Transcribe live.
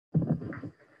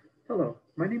Hello,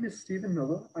 my name is Stephen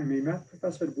Miller. I'm a math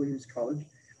professor at Williams College,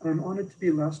 and I'm honored to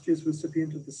be last year's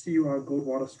recipient of the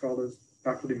CURGoldwater Scholars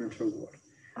Faculty Mentor Award.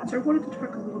 So I wanted to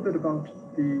talk a little bit about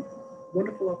the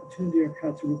wonderful opportunity I've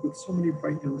had to work with so many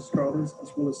bright young scholars,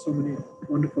 as well as so many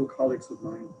wonderful colleagues of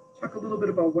mine. Talk a little bit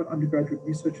about what undergraduate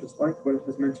research is like, what it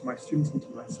has meant to my students and to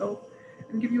myself,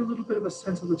 and give you a little bit of a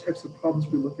sense of the types of problems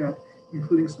we look at,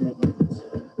 including some of them.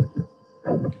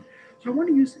 So I want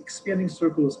to use expanding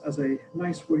circles as a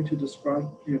nice way to describe,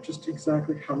 just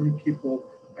exactly how many people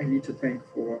I need to thank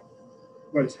for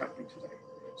what is happening today.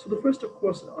 So the first, of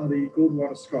course, are the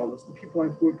Goldwater scholars, the people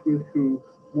I've worked with who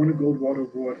won a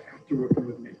Goldwater Award after working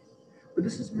with me. But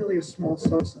this is merely a small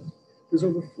subset. There's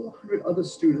over 400 other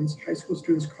students, high school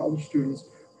students, college students,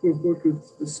 who have worked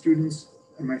with the students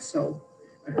and myself,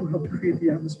 and who helped create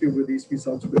the atmosphere where these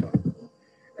results were done.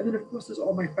 And then, of course, there's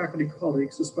all my faculty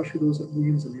colleagues, especially those at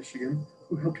Williams and Michigan,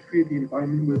 who helped create the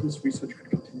environment where this research could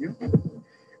continue.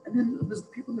 And then there's the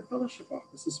people in the fellowship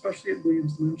office, especially at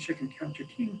Williams, Lynn Schick and Capture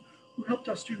King, who helped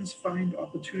our students find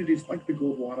opportunities like the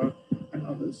Goldwater and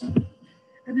others. And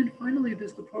then finally,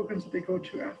 there's the programs that they go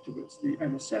to afterwards, the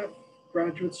NSF,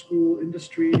 graduate school,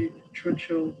 industry,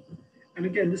 Churchill. And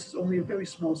again, this is only a very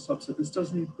small subset. This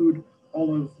doesn't include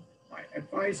all of my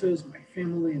advisors, my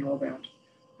family, and all that.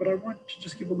 But I want to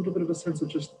just give a little bit of a sense of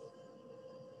just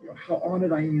how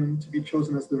honored I am to be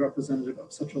chosen as the representative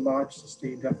of such a large,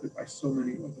 sustained effort by so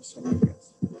many over so many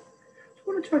years. I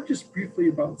want to talk just briefly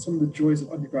about some of the joys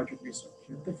of undergraduate research.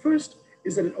 The first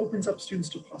is that it opens up students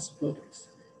to possibilities.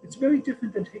 It's very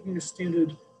different than taking a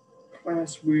standard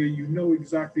class where you know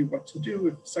exactly what to do.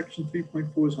 If section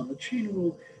 3.4 is on the chain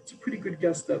rule, it's a pretty good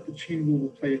guess that the chain rule will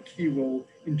play a key role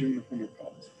in doing the homework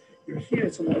problems. Here,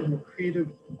 it's a lot more creative,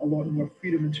 a lot more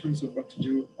freedom in terms of what to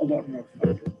do, a lot more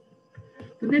fun.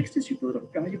 The next is you build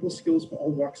up valuable skills for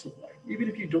all walks of life. Even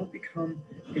if you don't become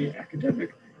an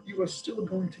academic, you are still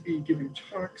going to be giving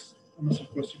talks, unless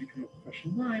of course you become a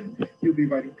professional mime. You'll be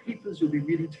writing papers, you'll be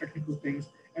reading technical things,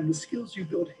 and the skills you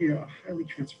build here are highly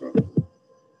transferable.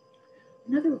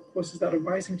 Another, of course, is that a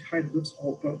rising tide lifts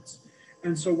all boats.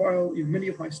 And so while many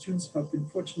of my students have been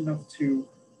fortunate enough to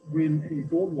win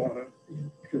a Goldwater,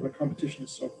 because the competition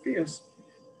is so fierce,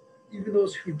 even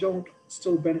those who don't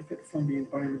still benefit from the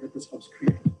environment that this helps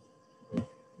create.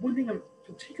 One thing I'm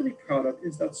particularly proud of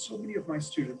is that so many of my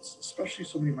students, especially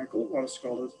so many of my Goldwater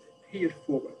scholars, pay it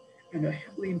forward and are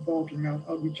heavily involved in math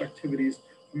outreach activities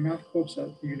from math corps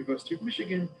at the University of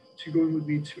Michigan to going with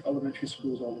me to elementary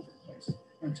schools all over the place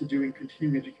and to doing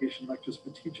continuing education lectures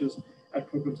for teachers at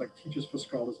programs like Teachers for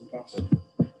Scholars in Boston.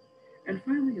 And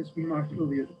finally, as we marked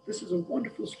earlier, this is a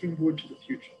wonderful springboard to the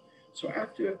future. So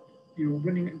after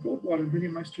winning at Goldwater, many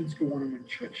of my students go on and win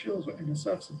Churchills or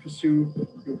NSFs and pursue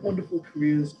wonderful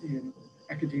careers in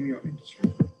academia or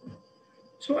industry.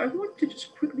 So I want to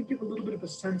just quickly give a little bit of a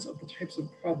sense of the types of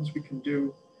problems we can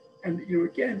do. And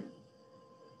again,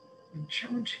 the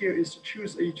challenge here is to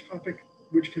choose a topic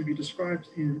which can be described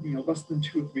in less than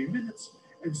 2 or 3 minutes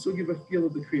and still give a feel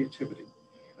of the creativity.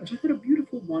 And so I thought a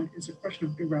beautiful one is a question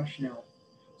of irrationality.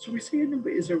 So we say a number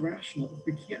is irrational if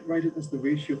we can't write it as the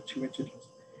ratio of 2 integers.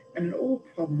 And an old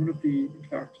problem, one of the, in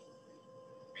fact,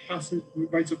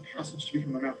 rites of passage to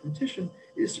become a mathematician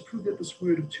is to prove that the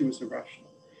square root of 2 is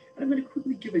irrational. And I'm going to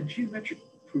quickly give a geometric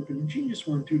proof, an ingenious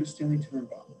one due to Stanley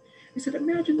Tenenbaum. He said,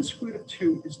 imagine the square root of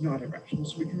 2 is not irrational.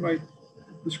 So we can write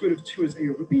the square root of 2 as a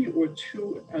over b, or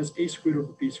 2 as a squared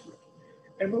over b squared.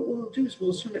 And what we'll do is we'll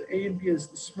assume that a and b is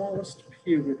the smallest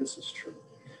pair where this is true.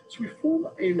 So we form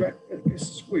a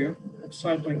square of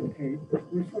side length A,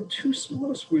 and we form 2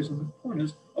 smaller squares on the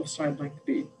corners of side length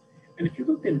B. And if you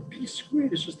look, then b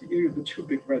squared is just the area of the 2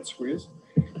 big red squares.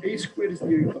 A squared is the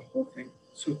area of the whole thing,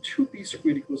 so 2b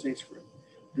squared equals a squared.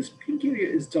 This pink area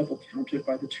is double counted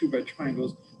by the 2 red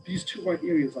triangles. These 2 white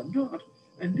areas are not,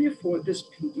 and therefore this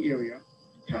pink area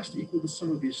has to equal the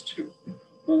sum of these 2.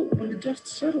 Well, when the dust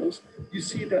settles, you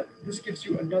see that this gives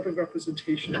you another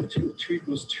representation of 2. 2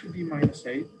 equals 2b minus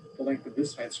a, the length of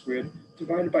this side squared,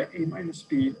 divided by a minus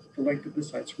b, the length of this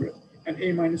side squared. And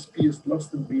a minus b is less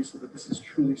than b, so that this is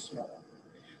truly small.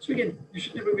 So again, you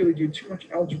should never really do too much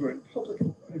algebra in public,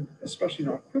 especially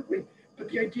not quickly, but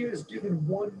the idea is given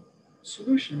one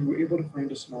solution, we're able to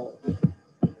find a smaller one.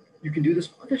 You can do this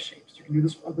for other shapes, you can do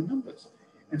this for other numbers.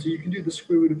 And so you can do the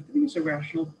square root of 3 is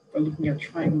irrational by looking at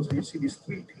triangles, and you see these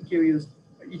 3 pink areas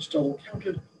are each double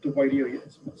counted, the white area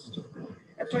is missed.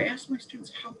 And so I asked my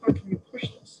students, how far can you push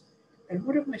this? And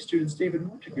one of my students, David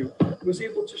Montague, was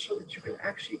able to show that you can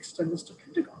actually extend this to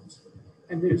pentagons.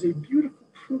 And there is a beautiful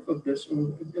proof of this, or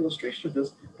an illustration of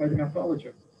this, by the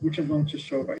mathologer, which I'm going to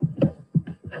show right now.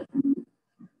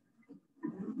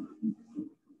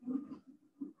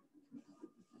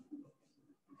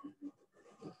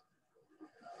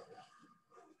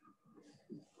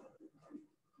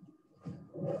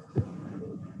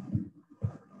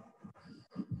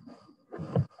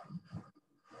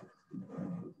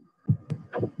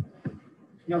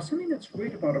 Now, something that's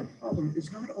great about a problem is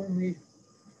not only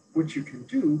what you can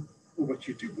do or what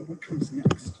you do, but what comes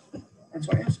next. And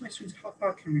so I asked my students, how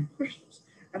far can we push this?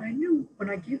 And I knew when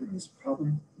I gave them this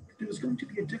problem, that there was going to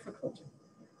be a difficulty.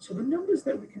 So the numbers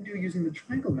that we can do using the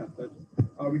triangle method,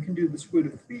 we can do the square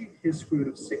root of 3, here's square root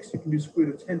of 6, you can do square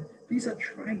root of 10. These are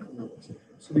triangle numbers.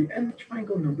 So the nth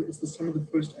triangle number is the sum of the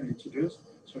first n integers.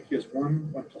 So here's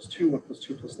 1, 1 plus 2, 1 plus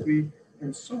 2 plus 3,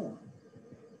 and so on.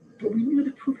 But we knew the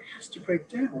proof has to break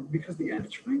down because the nth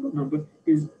triangle number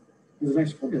is, there's a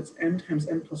nice formula, it's n times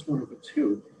n plus 1 over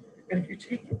 2. And if you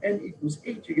take n equals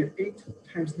 8, you get 8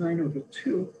 times 9 over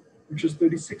 2, which is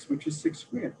 36, which is 6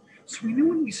 squared. So we knew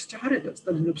when we started this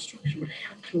that an obstruction would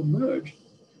have to emerge.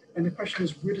 And the question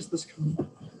is, where does this come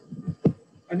from?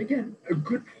 And again, a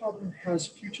good problem has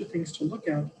future things to look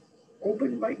at.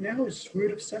 Open right now is square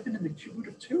root of 7 and the cube root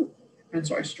of 2. And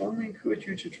so I strongly encourage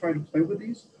you to try to play with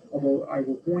these, although I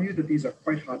will warn you that these are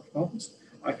quite hard problems.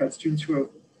 I've had students who have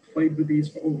played with these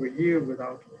for over a year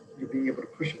without being able to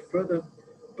push it further,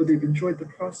 but they've enjoyed the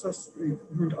process, they've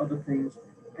learned other things,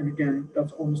 and again,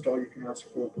 that's almost all you can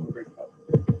ask for from a great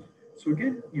problem. So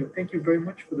again, thank you very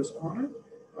much for this honor.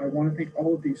 I want to thank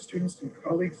all of the students and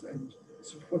colleagues and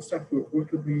support staff who have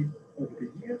worked with me over the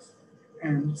years.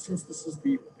 And since this is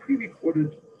the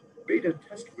pre-recorded beta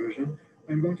test version,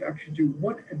 I'm going to actually do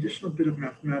one additional bit of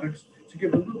mathematics to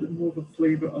give a little bit more of a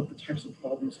flavor of the types of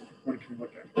problems one can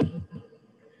look at.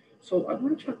 So I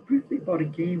want to talk briefly about a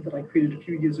game that I created a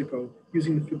few years ago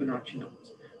using the Fibonacci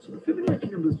numbers. So the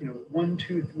Fibonacci numbers, 1,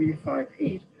 2, 3, 5,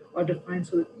 8, are defined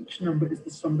so that each number is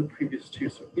the sum of the previous two.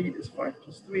 So 8 is 5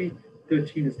 plus 3,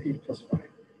 13 is 8 plus 5.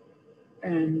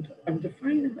 And I'm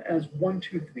defining them as 1,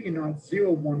 2, 3, and not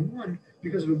 0, 1, 1,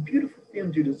 because of a beautiful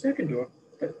theorem due to Zeckendorf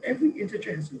that every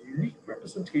integer has a unique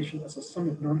representation as a sum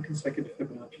of non-consecutive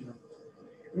Fibonacci numbers.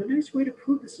 And a nice way to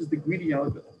prove this is the greedy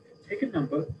algorithm. Take a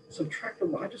number, subtract the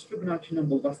largest Fibonacci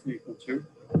number less than or equal to,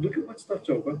 look at what's left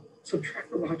over, subtract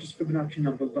the largest Fibonacci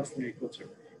number less than or equal to.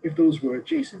 If those were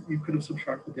adjacent, you could have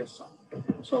subtracted their sum.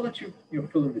 So I'll let you,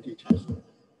 fill in the details.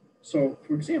 So,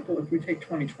 for example, if we take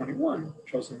 2021,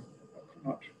 chosen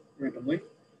not randomly,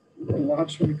 the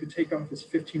largest one we could take off is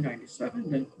 1597,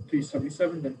 then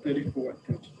 377, then 34, and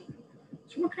 13.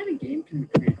 So what kind of game can we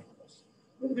create from this?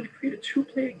 Well, we're going to create a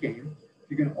two-player game.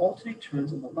 You're going to alternate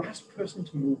turns, and the last person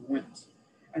to move wins.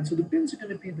 And so the bins are going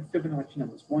to be the Fibonacci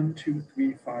numbers, 1, 2,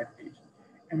 3, 5, 8.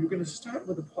 And we're going to start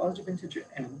with a positive integer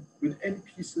n, with n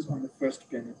pieces on the first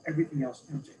bin and everything else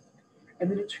empty. And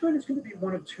then a turn is going to be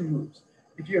one of two moves.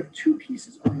 If you have 2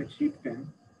 pieces on the cape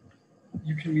bin,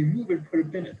 you can remove and put a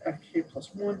bin at fk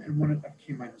plus 1 and one at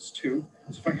fk minus 2.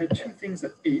 So if I had 2 things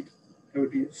at 8, that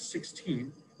would be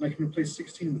 16, and I can replace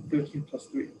 16 with 13 plus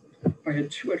 3. If I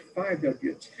had 2 at 5, that would be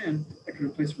a 10. I can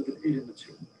replace it with an 8 and a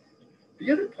 2.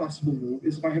 The other possible move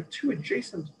is if I have 2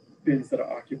 adjacent bins that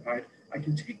are occupied, I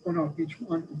can take one off each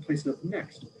one and place it up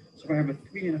next. So if I have a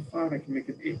 3 and a 5, I can make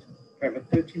it 8. If I have a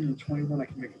 13 and a 21, I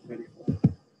can make it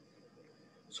 34.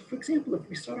 So for example, if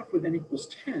we start off with n equals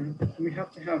 10, then we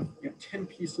have to have 10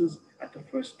 pieces at the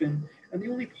first bin, and the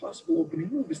only possible opening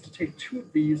move is to take 2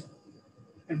 of these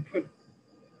and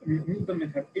move them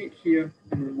and have 8 here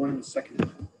and then 1 in the second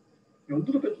bin. A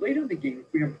little bit later in the game,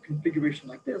 if we have a configuration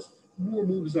like this, more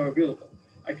moves are available.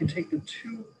 I can take the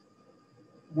 2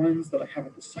 ones that I have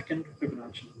at the second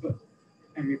Fibonacci number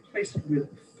and replace it with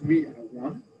 3 and a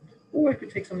 1, or I could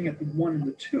take something at the 1 and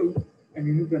the 2 and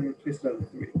remove them and replace it at a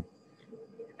 3.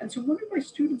 And so one of my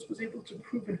students was able to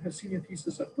prove in her senior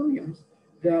thesis at Williams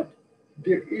that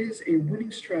there is a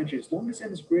winning strategy. As long as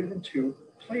n is greater than 2,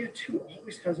 player 2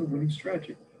 always has a winning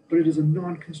strategy, but it is a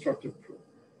non-constructive proof,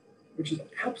 which is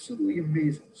absolutely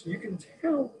amazing. So you can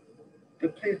tell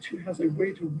that player 2 has a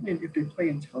way to win if they play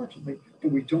intelligently,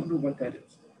 but we don't know what that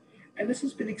is. And this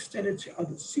has been extended to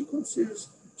other sequences,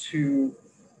 to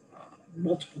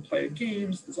multiple player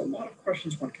games. There's a lot of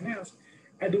questions one can ask.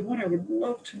 And the one I would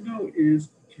love to know is,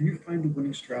 can you find the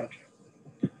winning strategy?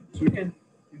 So again,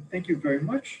 thank you very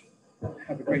much.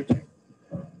 Have a great day.